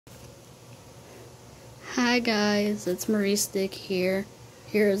Hi guys, it's Marie Stick here.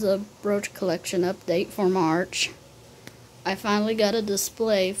 Here's a brooch collection update for March. I finally got a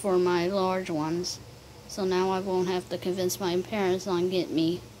display for my large ones, so now I won't have to convince my parents on getting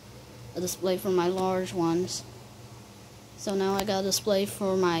me a display for my large ones. So now I got a display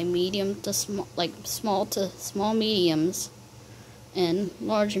for my medium to small, small to small mediums, and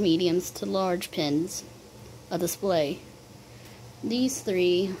large mediums to large pins. A display. These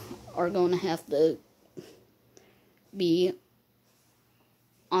three are going to have to be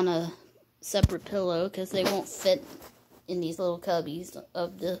on a separate pillow because they won't fit in these little cubbies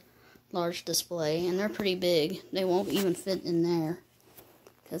of the large display, and they're pretty big. They won't even fit in there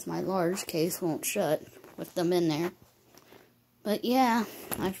because my large case won't shut with them in there. But yeah,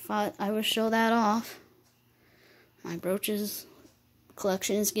 I thought I would show that off. My brooches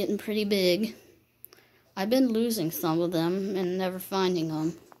collection is getting pretty big. I've been losing some of them and never finding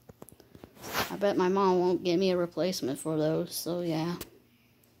them. I bet my mom won't give me a replacement for those, so yeah.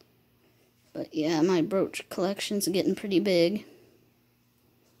 But yeah, my brooch collection's getting pretty big.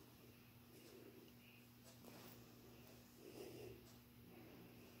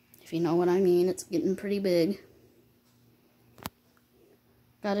 If you know what I mean, it's getting pretty big.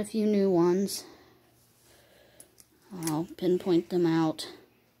 Got a few new ones. I'll pinpoint them out.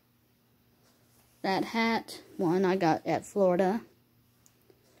 That hat one I got at Florida.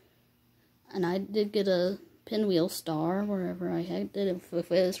 And I did get a pinwheel star wherever I did it. It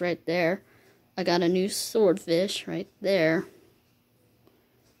was right there. I got a new swordfish right there.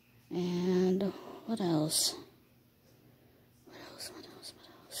 And what else? What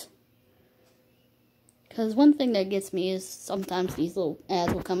else? Because one thing that gets me is sometimes these little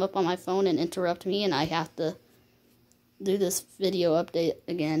ads will come up on my phone and interrupt me, and I have to do this video update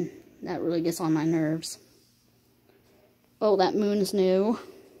again. That really gets on my nerves. Oh, that moon's new.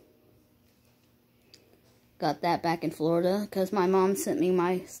 Got that back in Florida because my mom sent me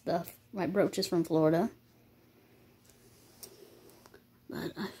my stuff, my brooches from Florida.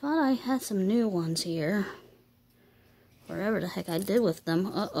 But I thought I had some new ones here. Wherever the heck I did with them.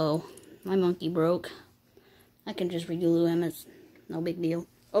 Uh-oh, my monkey broke. I can just reglue him. It's no big deal.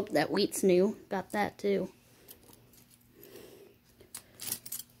 Oh, that wheat's new. Got that too.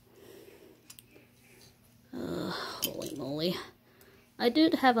 Holy moly. I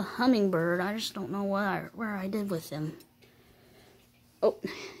did have a hummingbird. I just don't know where I did with him. Oh,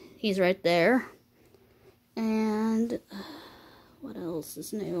 he's right there. And what else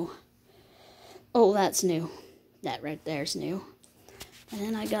is new? Oh, that's new. That right there's new. And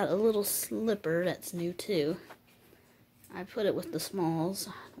then I got a little slipper that's new too. I put it with the smalls.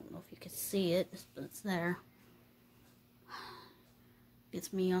 I don't know if you can see it, but it's there.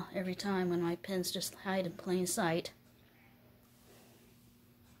 Gets me every time when my pins just hide in plain sight.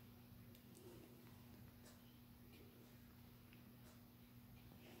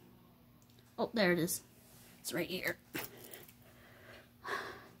 Oh, there it is. It's right here.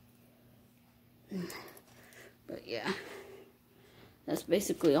 But yeah, that's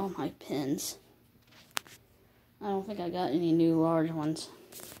basically all my pins. I don't think I got any new large ones.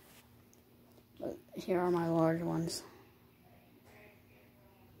 But here are my large ones.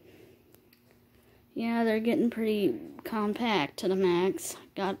 Yeah, they're getting pretty compact to the max.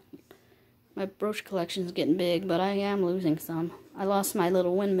 My brooch collection's getting big, but I am losing some. I lost my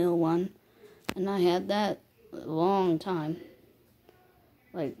little windmill one, and I had that a long time.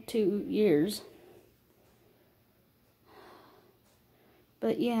 Like 2 years.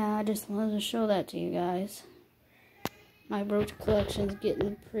 But yeah, I just wanted to show that to you guys. My brooch collection's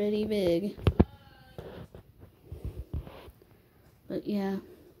getting pretty big. But yeah.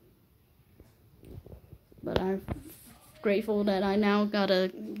 But I'm grateful that I now got a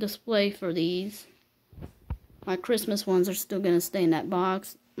display for these. My Christmas ones are still going to stay in that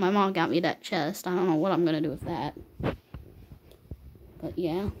box. My mom got me that chest. I don't know what I'm going to do with that. But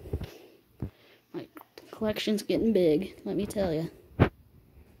yeah. My collection's getting big, let me tell you.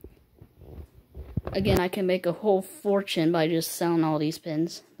 Again, I can make a whole fortune by just selling all these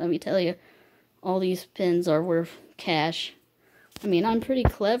pins. Let me tell you, all these pins are worth cash. I mean, I'm pretty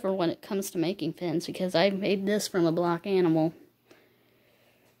clever when it comes to making pins because I made this from a block animal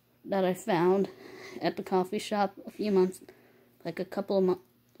that I found at the coffee shop a few months, like a couple of months,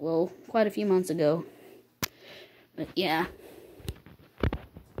 well, quite a few months ago. But yeah,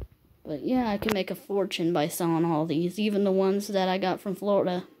 I can make a fortune by selling all these, even the ones that I got from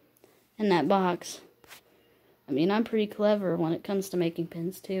Florida in that box. I mean, I'm pretty clever when it comes to making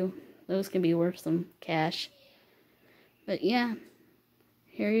pins too. Those can be worth some cash. But yeah,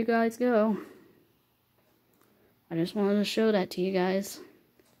 here you guys go. I just wanted to show that to you guys.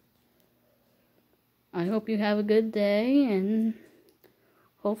 I hope you have a good day, and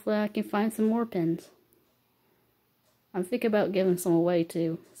hopefully I can find some more pins. I'm thinking about giving some away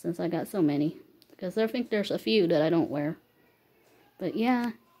too, since I got so many. Because I think there's a few that I don't wear. But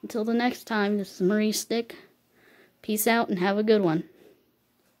yeah, until the next time, this is Marie Stick. Peace out and have a good one.